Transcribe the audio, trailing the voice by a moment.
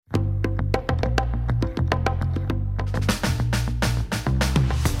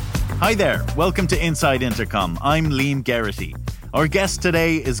Hi there, welcome to Inside Intercom. I'm Liam Geraghty. Our guest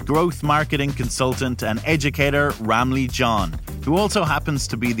today is growth marketing consultant and educator Ramli John, who also happens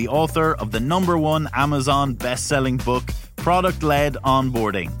to be the author of the #1 Amazon best-selling book, Product-Led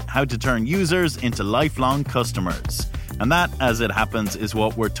Onboarding: How to Turn Users into Lifelong Customers. And that, as it happens, is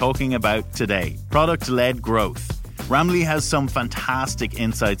what we're talking about today, product-led growth. Ramli has some fantastic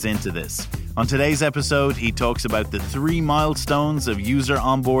insights into this. On today's episode, he talks about the 3 milestones of user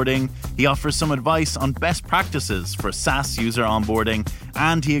onboarding, he offers some advice on best practices for SaaS user onboarding,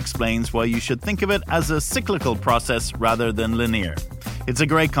 and he explains why you should think of it as a cyclical process rather than linear. It's a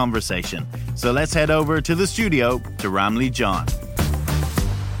great conversation, so let's head over to the studio to Ramli John.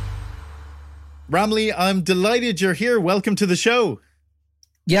 Ramli, I'm delighted you're here. Welcome to the show.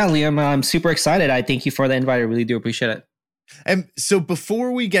 Yeah, Liam, I'm super excited. I thank you for the invite. I really do appreciate it. So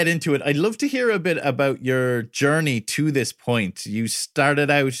before we get into it, I'd love to hear a bit about your journey to this point. You started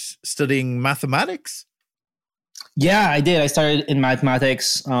out studying mathematics? Yeah, I did. I started in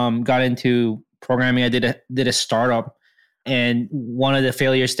mathematics, got into programming. I did a startup, and one of the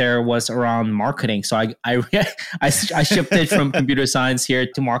failures there was around marketing. So I shifted from computer science here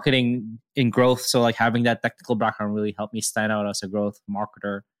to marketing in growth. So like having that technical background really helped me stand out as a growth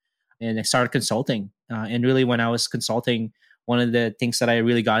marketer. And I started consulting. And really when I was consulting, one of the things that I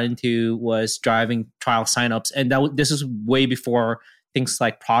really got into was driving trial signups. And this is way before things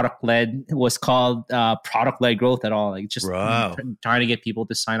like product-led was called product-led growth at all. Like just trying to get people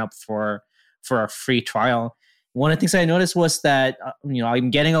to sign up for a free trial. One of the things I noticed was that, I'm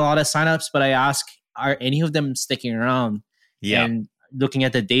getting a lot of signups, but I ask, are any of them sticking around? Yeah. And looking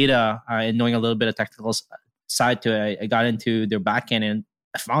at the data and knowing a little bit of technical side to it, I got into their backend and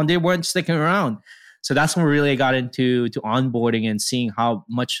I found they weren't sticking around. So that's when really I got into onboarding and seeing how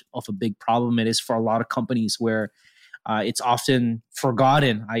much of a big problem it is for a lot of companies where it's often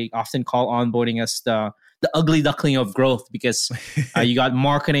forgotten. I often call onboarding as the ugly duckling of growth because you got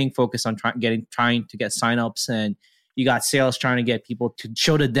marketing focused on trying to get signups, and you got sales trying to get people to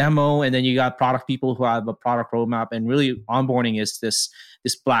show the demo, and then you got product people who have a product roadmap. And really, onboarding is this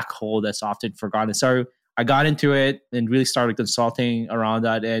black hole that's often forgotten. So I got into it and really started consulting around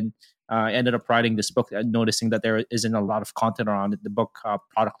that, and I ended up writing this book, noticing that there isn't a lot of content around it. The book,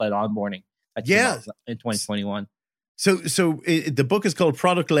 Product-Led Onboarding, that came out in 2021. So the book is called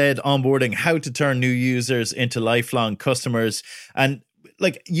Product-Led Onboarding: How to Turn New Users into Lifelong Customers. And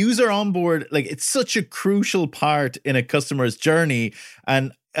like user onboard, like it's such a crucial part in a customer's journey.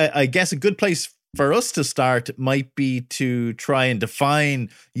 And I guess a good place for us to start might be to try and define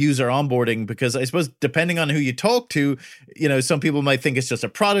user onboarding, because I suppose depending on who you talk to, some people might think it's just a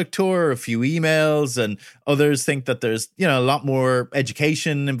product tour, a few emails, and others think that there's, a lot more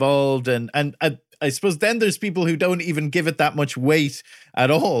education involved. And I suppose then there's people who don't even give it that much weight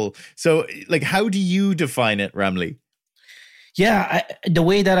at all. So like, how do you define it, Ramli? Yeah, the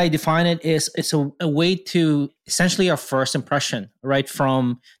way that I define it is it's a way to essentially a first impression, right?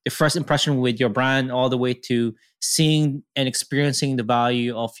 From the first impression with your brand all the way to seeing and experiencing the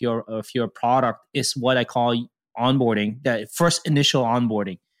value of your product is what I call onboarding, that first initial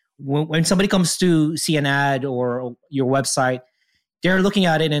onboarding. When somebody comes to see an ad or your website, they're looking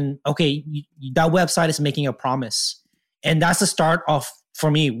at it and, okay, that website is making a promise. And that's the start of,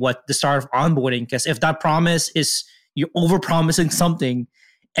 for me, the start of onboarding. Because if that promise is you're over-promising something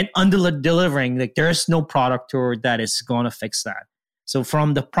and under-delivering, like there's no product tour that is going to fix that. So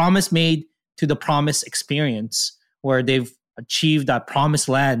from the promise made to the promise experience, where they've achieved that promised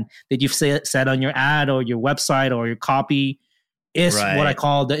land that you've said on your ad or your website or your copy, is what I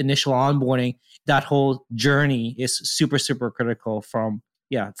call the initial onboarding. That whole journey is super, super critical from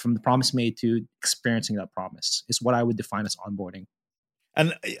the promise made to experiencing that promise is what I would define as onboarding.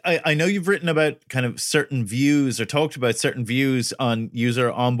 And I know you've written about kind of certain views or talked about certain views on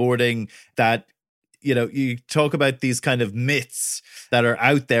user onboarding that, you talk about these kind of myths that are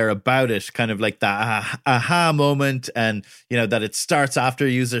out there about it, kind of like the aha moment, and, that it starts after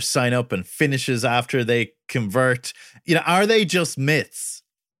users sign up and finishes after they convert. Are they just myths?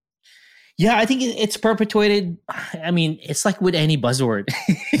 Yeah, I think it's perpetuated. I mean, it's like with any buzzword,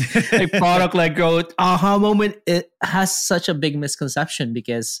 like product-led growth, aha moment. It has such a big misconception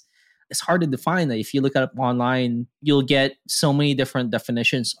because it's hard to define. That if you look it up online, you'll get so many different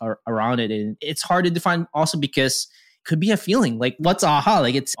definitions around it, and it's hard to define also because it could be a feeling. Like what's aha?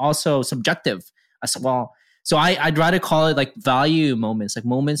 Like it's also subjective as well. So I'd rather call it like value moments, like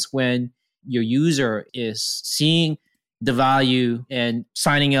moments when your user is seeing the value and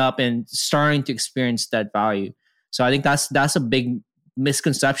signing up and starting to experience that value. So I think that's a big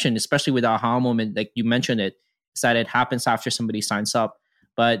misconception, especially with the aha moment, like you mentioned it, is that it happens after somebody signs up.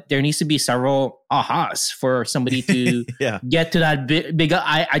 but there needs to be several ahas for somebody to get to that big.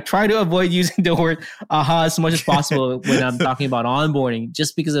 I try to avoid using the word aha as much as possible when I'm talking about onboarding,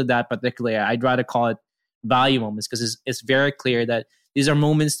 just because of that particular. I'd rather call it value moments, because it's very clear that these are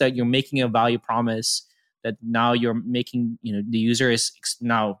moments that you're making a value promise that now you're making, the user is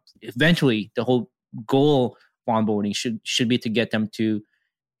now eventually the whole goal of onboarding should be to get them to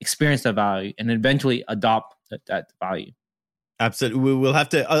experience the value and eventually adopt that value. Absolutely. We'll have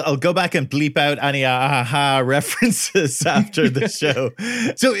to, I'll go back and bleep out any aha references after the show.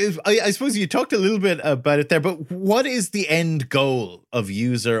 So I suppose you talked a little bit about it there, but what is the end goal of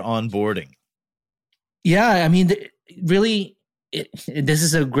user onboarding? Yeah, I mean, really, this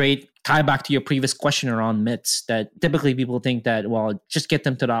is a great tie back to your previous question around myths, that typically people think that, well, just get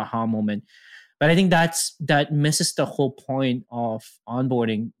them to the aha moment. But I think that misses the whole point of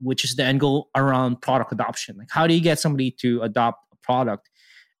onboarding, which is the end goal around product adoption. Like, how do you get somebody to adopt a product?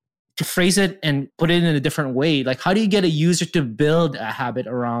 To phrase it and put it in a different way, like, how do you get a user to build a habit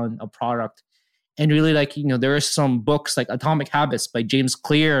around a product? And really, there are some books like Atomic Habits by James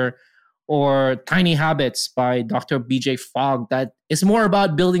Clear or Tiny Habits by Dr. BJ Fogg that is more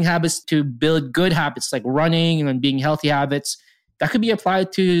about building habits to build good habits, like running and being healthy habits that could be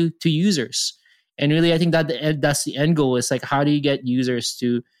applied to users. And really, I think that's the end goal, is like, how do you get users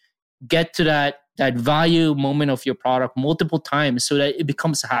to get to that value moment of your product multiple times so that it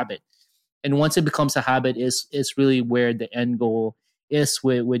becomes a habit? And once it becomes a habit is really where the end goal is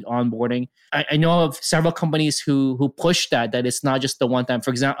with onboarding. I know of several companies who push that it's not just the one time.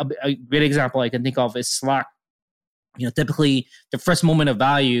 For example, a great example I can think of is Slack. Typically the first moment of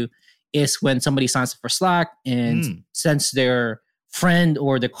value is when somebody signs up for Slack and sends their friend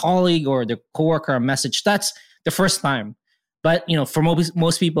or the colleague or the coworker a message. That's the first time. But for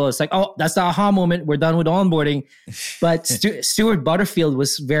most people, it's like, oh, that's the aha moment. We're done with onboarding. But Stuart Butterfield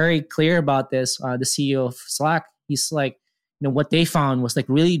was very clear about this. The CEO of Slack. He's like, what they found was like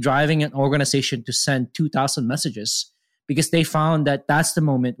really driving an organization to send 2,000 messages, because they found that that's the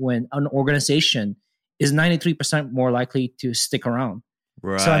moment when an organization is 93% more likely to stick around.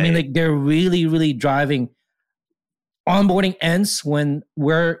 Right. So I mean, like, they're really, really driving. Onboarding ends when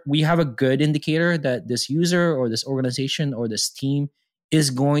we have a good indicator that this user or this organization or this team is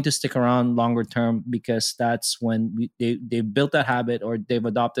going to stick around longer term, because that's when they built that habit or they've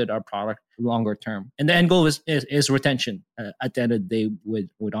adopted our product longer term. And the end goal is retention at the end of the day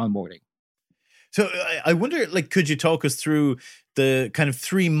with onboarding. So I wonder, could you talk us through the kind of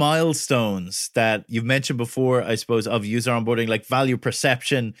 3 milestones that you've mentioned before, I suppose, of user onboarding, like value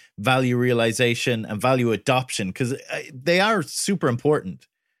perception, value realization, and value adoption, because they are super important.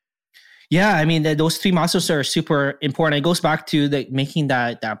 Yeah, I mean, those 3 milestones are super important. It goes back to making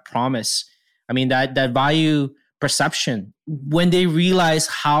that promise. I mean, that value perception, when they realize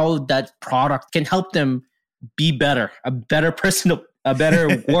how that product can help them be better, a better person, a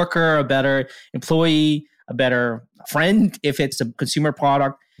better worker, a better employee, a better friend, if it's a consumer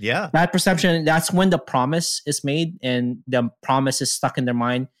product. Yeah. That perception, that's when the promise is made and the promise is stuck in their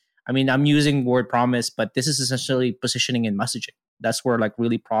mind. I mean, I'm using word promise, but this is essentially positioning and messaging. That's where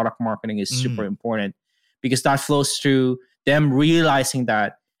really product marketing is super important, because that flows through them realizing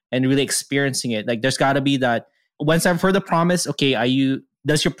that and really experiencing it. Like, there's got to be that once I've heard the promise, okay,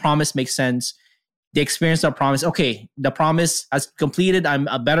 does your promise make sense? They experience that promise. Okay, the promise has completed. I'm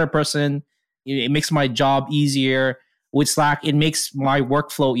a better person. It makes my job easier. With Slack, it makes my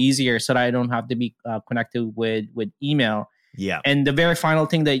workflow easier so that I don't have to be connected with email. Yeah. And the very final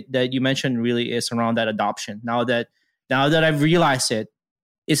thing that you mentioned really is around that adoption. Now that I've realized it,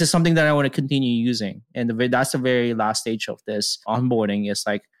 this is something that I want to continue using. And that's the very last stage of this onboarding. Is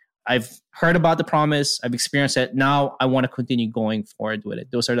like, I've heard about the promise, I've experienced it. Now I want to continue going forward with it.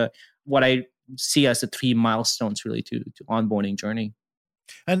 Those are what I see as the 3 milestones really to onboarding journey.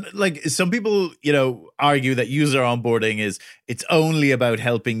 And some people, argue that user onboarding it's only about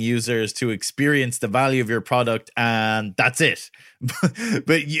helping users to experience the value of your product and that's it.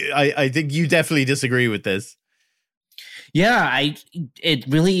 But I think you definitely disagree with this. Yeah, it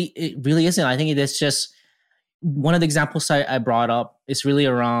really isn't. I think it is just one of the examples I brought up is really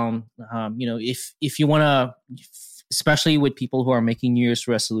around, if you want to, especially with people who are making New Year's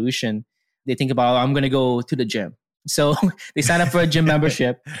resolution, they think about, I'm going to go to the gym. So they sign up for a gym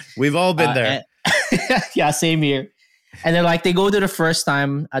membership. We've all been there. Yeah, same here. And they're like, they go to the first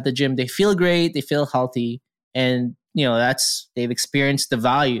time at the gym, they feel great, they feel healthy, and they've experienced the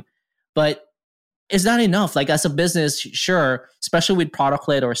value. But it's not enough. Like, as a business, sure, especially with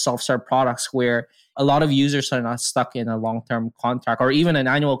product-led or self-serve products where a lot of users are not stuck in a long-term contract or even an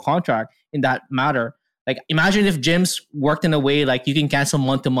annual contract in that matter. Like imagine if gyms worked in a way like you can cancel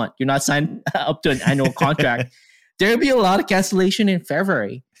month to month. You're not signed up to an annual contract. There'd be a lot of cancellation in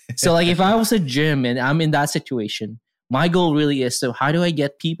February. So like if I was a gym and I'm in that situation, my goal really is, so how do I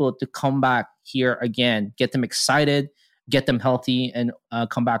get people to come back here again, get them excited, get them healthy, and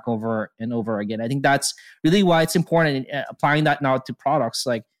come back over and over again. I think that's really why it's important in applying that now to products.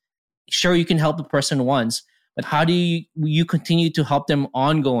 Like, sure, you can help the person once, but how do you continue to help them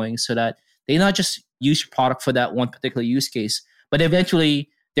ongoing so that they not just use your product for that one particular use case, but eventually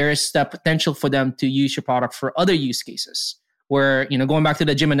there is that potential for them to use your product for other use cases where, going back to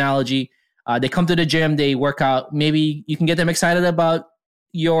the gym analogy, they come to the gym, they work out. Maybe you can get them excited about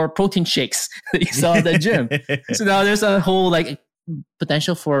your protein shakes that you saw at the gym. So now there's a whole like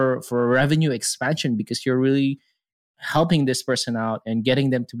potential for revenue expansion because you're really helping this person out and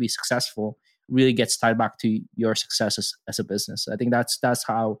getting them to be successful really gets tied back to your success as a business. I think that's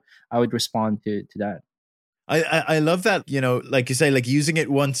how I would respond to that. I love that, like you say, like using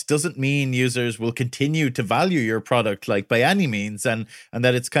it once doesn't mean users will continue to value your product like by any means, and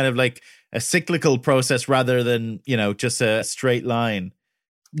that it's kind of like a cyclical process rather than, just a straight line.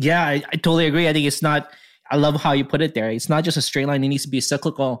 Yeah, I totally agree. I think it's not, I love how you put it there. It's not just a straight line. It needs to be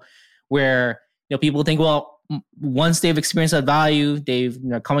cyclical where, people think, well, once they've experienced that value, they've,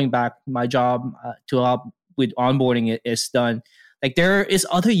 coming back, my job to help with onboarding is done. Like there is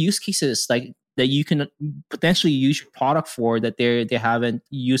other use cases like that you can potentially use your product for that they haven't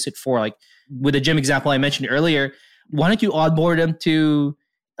used it for. Like with the gym example I mentioned earlier, why don't you onboard them to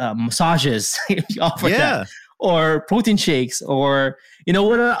massages if you offer that? Or protein shakes, or,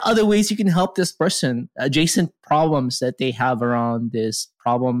 what are other ways you can help this person, adjacent problems that they have around this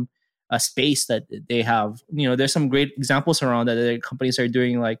problem space that they have. There's some great examples around that companies are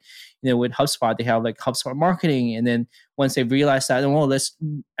doing, like, with HubSpot, they have like HubSpot marketing. And then once they've realized that, well, let's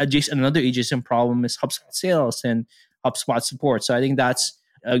another adjacent problem is HubSpot sales and HubSpot support. So I think that's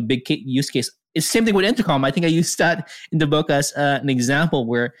a big use case. It's the same thing with Intercom. I think I used that in the book as an example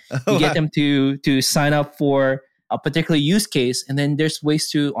where you get them to sign up for a particular use case, and then there's ways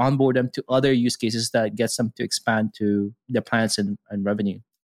to onboard them to other use cases that gets them to expand to their plans and revenue.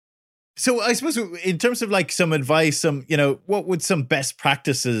 So I suppose in terms of like some advice, what would some best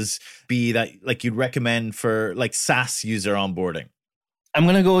practices be that like you'd recommend for like SaaS user onboarding? I'm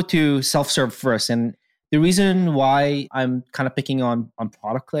going to go to self-serve first. And the reason why I'm kind of picking on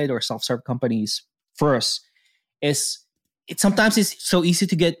product-led or self-serve companies first is sometimes it's so easy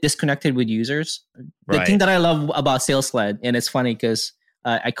to get disconnected with users. The thing that I love about sales-led, and it's funny because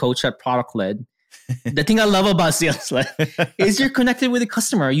I coach at product-led. The thing I love about sales-led is you're connected with the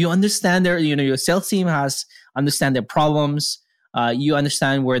customer. You understand your sales team understand their problems. You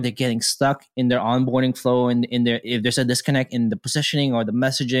understand where they're getting stuck in their onboarding flow and if there's a disconnect in the positioning or the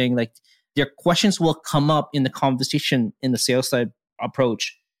messaging, like their questions will come up in the conversation in the sales-led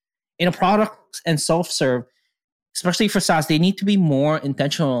approach. In a product and self-serve, especially for SaaS, they need to be more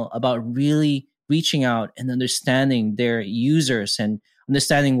intentional about really reaching out and understanding their users and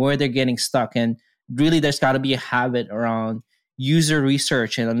understanding where they're getting stuck. And really, there's got to be a habit around user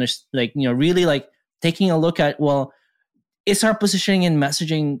research and really like taking a look at, well, is our positioning and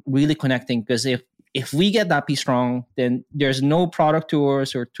messaging really connecting? Because if we get that piece wrong, then there's no product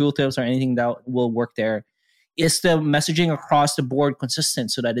tours or tooltips or anything that will work there. Is the messaging across the board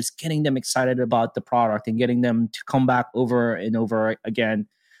consistent so that it's getting them excited about the product and getting them to come back over and over again?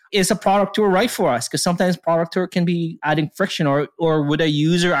 Is a product tour right for us? Because sometimes product tour can be adding friction, or would a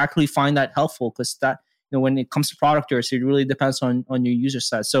user actually find that helpful? Because that, when it comes to product tours, it really depends on your user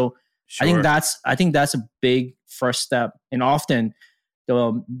set. So sure. I think that's a big first step. And often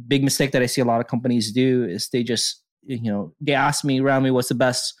the big mistake that I see a lot of companies do is they just, they ask me, Rami, what's the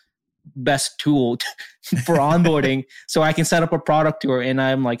best tool for onboarding so I can set up a product tour? And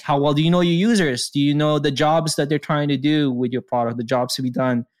I'm like, how well do you know your users? Do you know the jobs that they're trying to do with your product, the jobs to be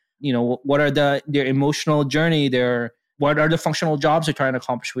done? What are their emotional journey, what are the functional jobs they're trying to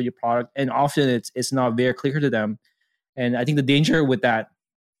accomplish with your product? And often it's not very clear to them. And I think the danger with that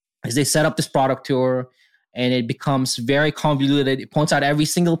is they set up this product tour and it becomes very convoluted. It points out every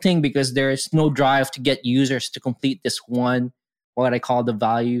single thing because there is no drive to get users to complete this one, what I call the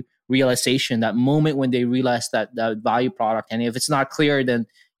value realization, that moment when they realize that value product. And if it's not clear, then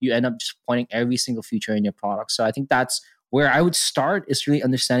you end up just pointing every single feature in your product. So I think that's where I would start, is really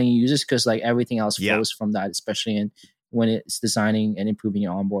understanding users, because like everything else flows from that, especially when it's designing and improving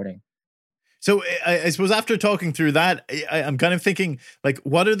your onboarding. So I suppose after talking through that, I'm kind of thinking, like,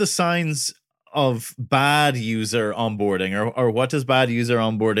 what are the signs of bad user onboarding, or what does bad user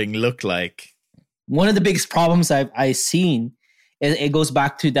onboarding look like? One of the biggest problems I've seen It goes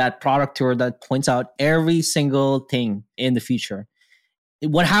back to that product tour that points out every single thing in the future.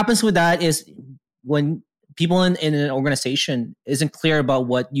 What happens with that is when people in an organization isn't clear about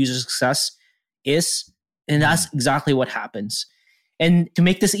what user success is, and that's exactly what happens. And to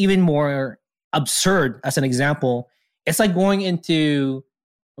make this even more absurd, as an example, it's like going into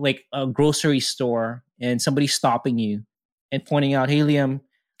like a grocery store and somebody stopping you and pointing out, "Hey, Liam,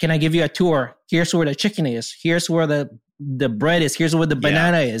 can I give you a tour? Here's where the chicken is. Here's where the bread is. Here's where the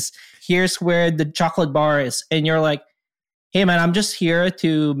banana is. Here's where the chocolate bar is." And you're like, "Hey man, I'm just here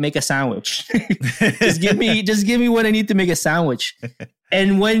to make a sandwich. just give me what I need to make a sandwich."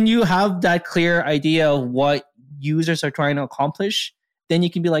 And when you have that clear idea of what users are trying to accomplish, then you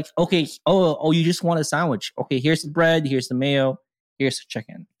can be like, okay, oh, you just want a sandwich. Okay, here's the bread, here's the mayo, here's the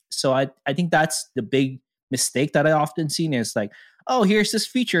chicken. So I think that's the big mistake that I often see is like, oh, here's this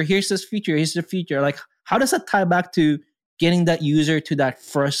feature, here's this feature, here's the feature. Like, how does that tie back to getting that user to that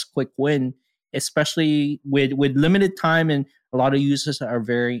first quick win, especially with limited time and a lot of users are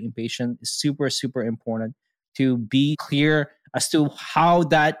very impatient? It's super, super important to be clear as to how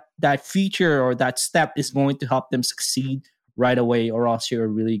that feature or that step is going to help them succeed right away, or else you're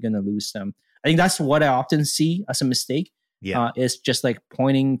really going to lose them. I think that's what I often see as a mistake. Is just like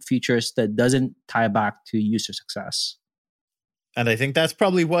pointing features that doesn't tie back to user success. And I think that's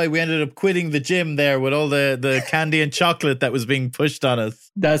probably why we ended up quitting the gym there with all the candy and chocolate that was being pushed on us.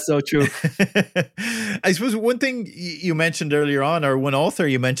 That's so true. I suppose one thing you mentioned earlier on, or one author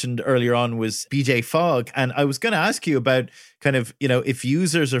you mentioned earlier on, was BJ Fogg. And I was going to ask you about kind of, if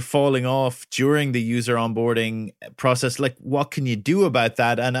users are falling off during the user onboarding process, like what can you do about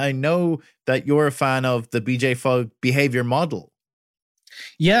that? And I know that you're a fan of the BJ Fogg behavior model.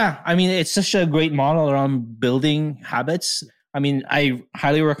 Yeah, I mean, it's such a great model around building habits. I mean, I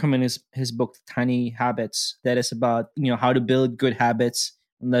highly recommend his book, Tiny Habits, that is about, how to build good habits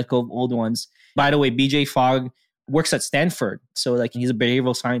and let go of old ones. By the way, BJ Fogg works at Stanford. So like he's a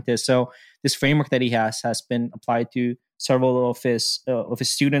behavioral scientist. So this framework that he has been applied to several of his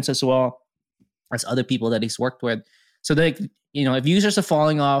students as well as other people that he's worked with. So like, if users are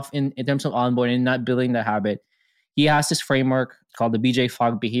falling off in terms of onboarding and not building the habit, he has this framework called the BJ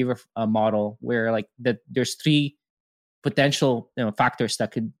Fogg behavior model, where like there's three potential factors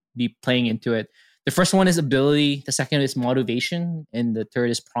that could be playing into it. The first one is ability, the second is motivation, and the third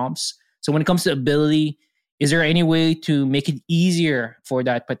is prompts. So when it comes to ability, is there any way to make it easier for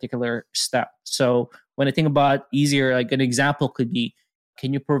that particular step? So when I think about easier, like an example could be,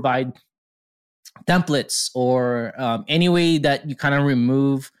 can you provide templates or any way that you kind of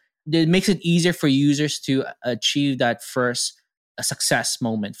remove, that makes it easier for users to achieve that first success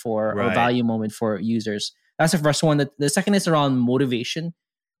moment or value moment for users. That's the first one. The second is around motivation.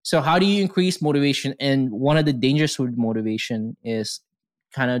 So how do you increase motivation? And one of the dangers with motivation is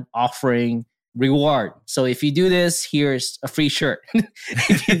kind of offering reward. So if you do this, here's a free shirt.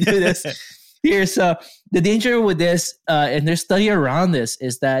 If you do this, here's the danger with this. And there's study around this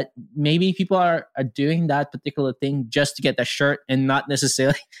is that maybe people are doing that particular thing just to get the shirt and not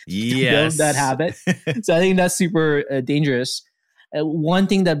necessarily to build that habit. So I think that's super dangerous. One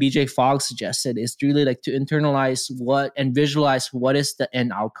thing that BJ Fogg suggested is really like to internalize and visualize what is the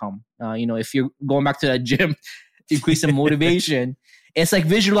end outcome. If you're going back to that gym to increase the motivation, it's like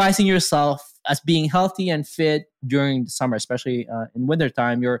visualizing yourself as being healthy and fit during the summer, especially in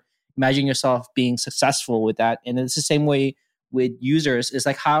wintertime. You're imagining yourself being successful with that. And it's the same way with users. It's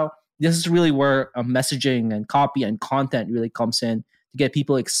like how this is really where messaging and copy and content really comes in to get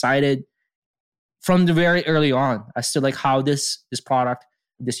people excited from the very early on as to like how this product,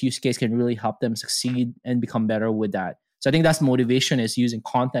 this use case can really help them succeed and become better with that. So I think that's motivation, is using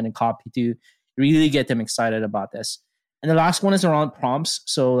content and copy to really get them excited about this. And the last one is around prompts.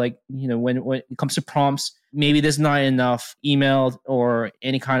 So like, when it comes to prompts, maybe there's not enough email or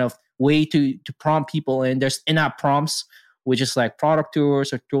any kind of way to prompt people. And there's in-app prompts, which is like product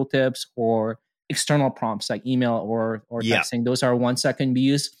tours or tooltips, or external prompts like email or texting. Those are ones that can be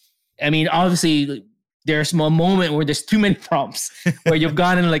used. I mean, obviously, there's a moment where there's too many prompts, where you've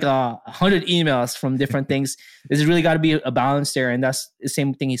gotten like 100 emails from different things. There's really got to be a balance there. And that's the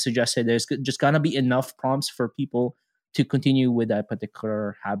same thing he suggested. There's just got to be enough prompts for people to continue with that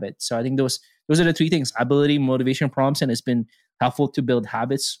particular habit. So I think those are the three things: ability, motivation, prompts. And it's been helpful to build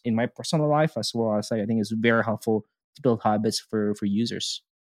habits in my personal life, as well as I think it's very helpful to build habits for users.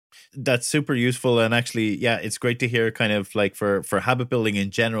 That's super useful. And actually, it's great to hear kind of like for habit building in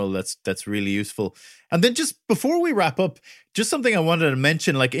general, that's really useful. And then just before we wrap up, just something I wanted to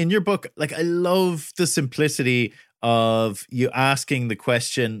mention, like in your book, like I love the simplicity of you asking the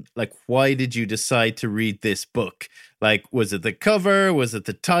question, like, why did you decide to read this book? Like, was it the cover? Was it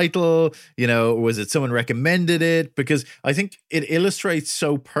the title? You know, was it someone recommended it? Because I think it illustrates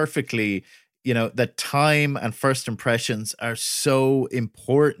so perfectly, you know, that time and first impressions are so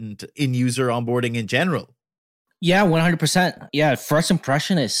important in user onboarding in general. Yeah, 100%. Yeah, first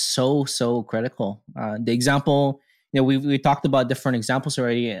impression is so critical. The example, you know, we talked about different examples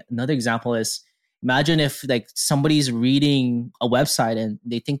already. Another example is, imagine if like somebody's reading a website and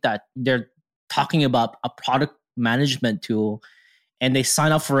they think that they're talking about a product management tool, and they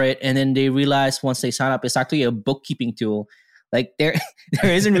sign up for it, and then they realize once they sign up, it's actually a bookkeeping tool. Like there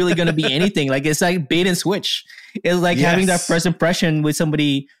isn't really going to be anything. Like it's like bait and switch. It's like having that first impression with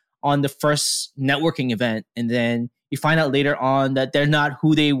somebody on the first networking event, and then you find out later on that they're not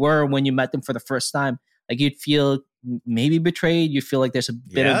who they were when you met them for the first time. Like you'd feel maybe betrayed. You feel like there's a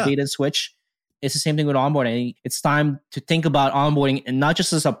bit of bait and switch. It's the same thing with onboarding. It's time to think about onboarding, and not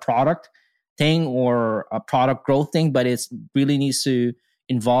just as a product thing or a product growth thing, but it really needs to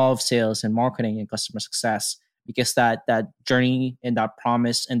involve sales and marketing and customer success, because that journey and that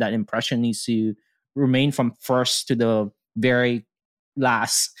promise and that impression needs to remain from first to the very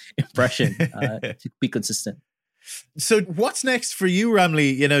last impression to be consistent. So what's next for you,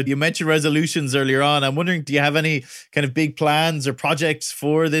 Ramli? You know, you mentioned resolutions earlier on. I'm wondering, do you have any kind of big plans or projects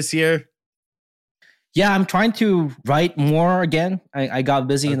for this year? Yeah, I'm trying to write more again. I got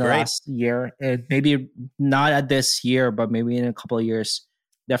busy in the last year. Maybe not at this year, but maybe in a couple of years.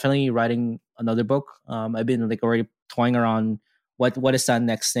 Definitely writing another book. I've been like already toying around what is that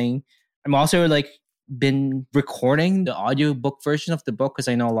next thing. I'm also like been recording the audiobook version of the book, because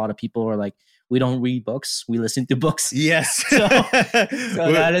I know a lot of people are like, we don't read books, we listen to books. Yes. so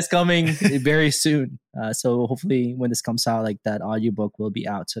that is coming very soon. So hopefully when this comes out, like that audiobook will be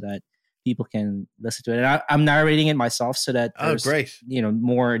out so that people can listen to it. And I'm narrating it myself so that there's, you know,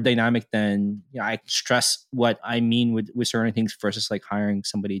 more dynamic than, you know, I stress what I mean with certain things versus like hiring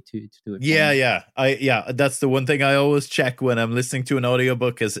somebody to do it. Yeah. That's the one thing I always check when I'm listening to an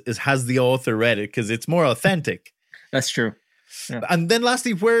audiobook is has the author read it? Because it's more authentic. That's true. Yeah. And then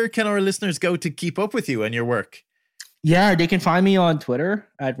lastly, where can our listeners go to keep up with you and your work? Yeah, they can find me on Twitter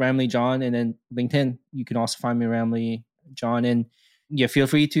at Ramli John, and then LinkedIn. You can also find me Ramli John, and yeah, feel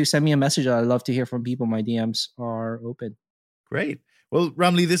free to send me a message. I'd love to hear from people. My DMs are open. Great. Well,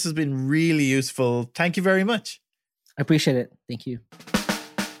 Ramli, this has been really useful. Thank you very much. I appreciate it. Thank you.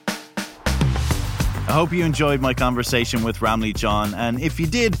 I hope you enjoyed my conversation with Ramli John. And if you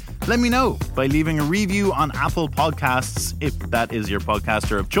did, let me know by leaving a review on Apple Podcasts, if that is your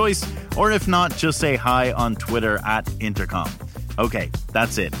podcaster of choice. Or if not, just say hi on Twitter at Intercom. Okay,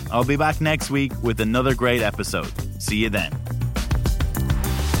 that's it. I'll be back next week with another great episode. See you then.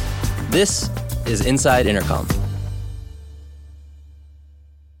 This is Inside Intercom.